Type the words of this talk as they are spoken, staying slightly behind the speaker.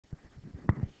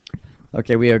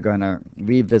Okay, we are going to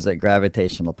revisit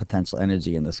gravitational potential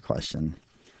energy in this question.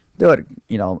 Do it,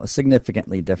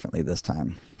 significantly differently this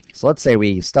time. So let's say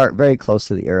we start very close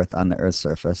to the Earth on the Earth's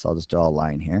surface. I'll just draw a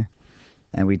line here.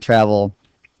 And we travel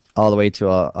all the way to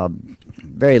a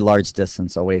very large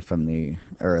distance away from the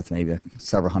Earth, maybe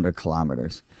several hundred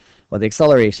kilometers. Well, the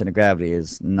acceleration of gravity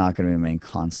is not going to remain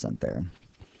constant there.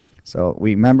 So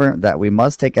we remember that we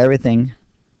must take everything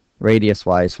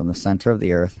radius-wise from the center of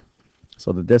the Earth.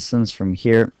 So the distance from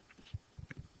here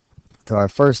to our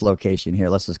first location here,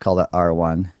 let's just call that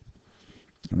R1.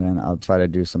 And then I'll try to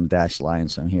do some dashed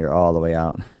lines from here all the way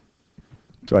out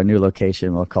to our new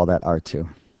location. We'll call that R2.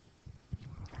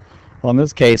 Well, in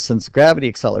this case, since gravity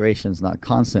acceleration is not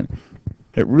constant,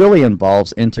 it really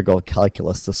involves integral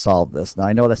calculus to solve this. Now,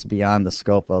 I know that's beyond the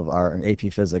scope of our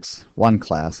AP Physics 1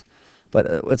 class, but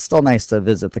it's still nice to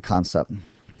visit the concept.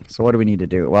 So what do we need to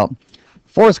do? Well,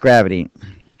 force gravity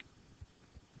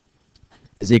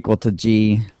is equal to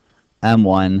G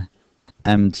m1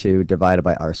 m2 divided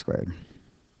by r squared.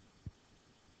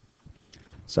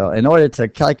 So in order to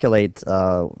calculate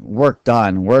work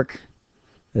done, work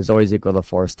is always equal to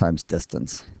force times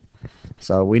distance.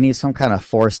 So we need some kind of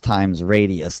force times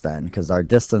radius then, because our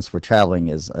distance we're traveling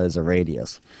is a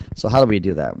radius. So how do we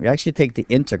do that? We actually take the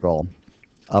integral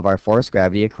of our force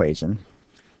gravity equation,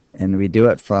 and we do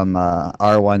it from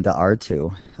R1 to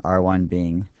R2, R1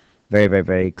 being very, very,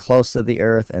 very close to the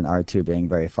Earth, and R2 being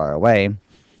very far away.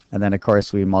 And then, of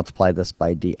course, we multiply this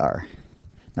by dr.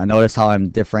 Now, notice how I'm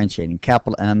differentiating.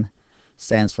 Capital M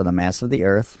stands for the mass of the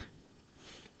Earth,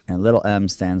 and little m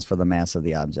stands for the mass of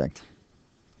the object.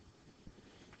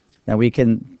 Now, we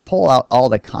can pull out all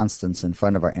the constants in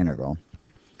front of our integral.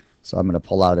 So I'm going to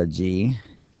pull out a g,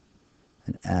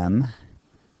 an m,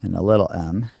 and a little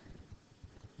m.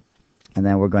 And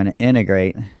then we're going to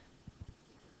integrate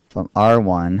from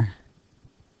R1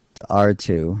 to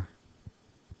R2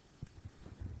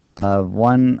 of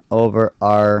 1 over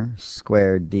r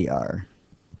squared dr.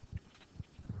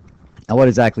 Now what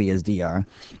exactly is dr?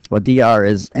 Well, dr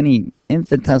is any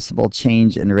infinitesimal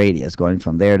change in radius going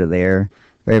from there to there,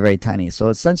 very, very tiny. So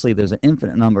essentially there's an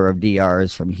infinite number of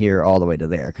drs from here all the way to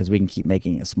there, because we can keep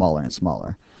making it smaller and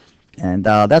smaller. And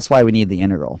that's why we need the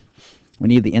integral. We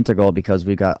need the integral because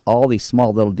we've got all these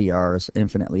small little drs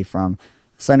infinitely from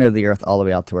the center of the Earth all the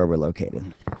way out to where we're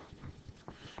located.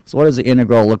 So what does the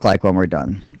integral look like when we're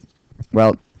done?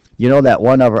 Well, you know that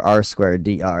 1 over r squared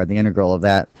dr, the integral of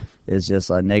that is just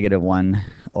a negative 1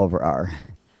 over r.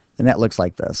 And that looks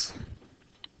like this.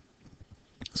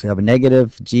 So you have a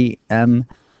negative g m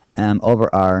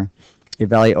over r,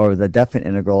 evaluate over the definite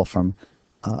integral from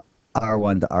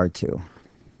r1 to r2.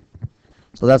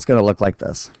 So that's going to look like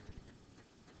this.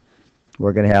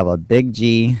 We're going to have a big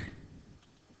G,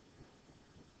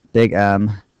 big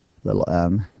M, little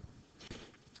m,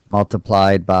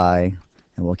 multiplied by,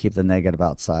 and we'll keep the negative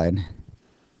outside,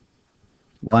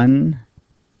 1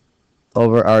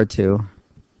 over R2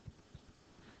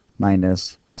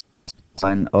 minus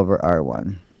 1 over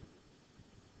R1.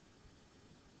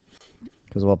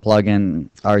 Because we'll plug in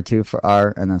R2 for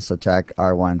R and then subtract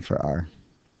R1 for R.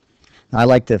 Now, I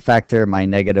like to factor my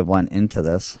negative 1 into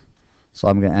this. So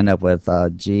I'm going to end up with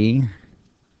G,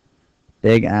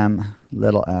 big M,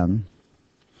 little m,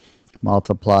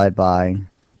 multiplied by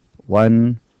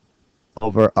 1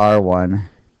 over R1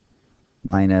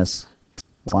 minus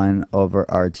 1 over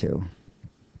R2.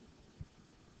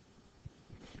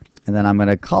 And then I'm going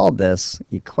to call this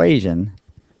equation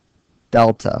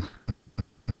delta,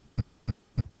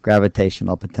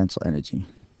 gravitational potential energy.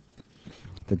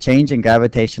 The change in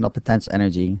gravitational potential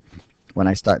energy when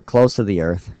I start close to the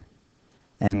Earth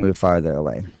and move farther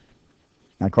away.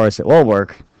 Now, of course, it will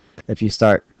work if you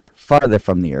start farther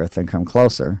from the Earth and come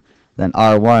closer. Then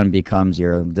R1 becomes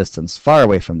your distance far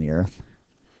away from the Earth,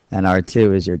 and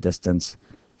R2 is your distance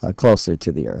closer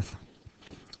to the Earth.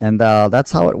 And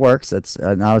that's how it works.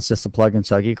 Now it's just a plug and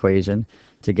chug equation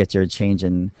to get your change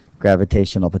in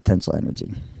gravitational potential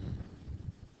energy.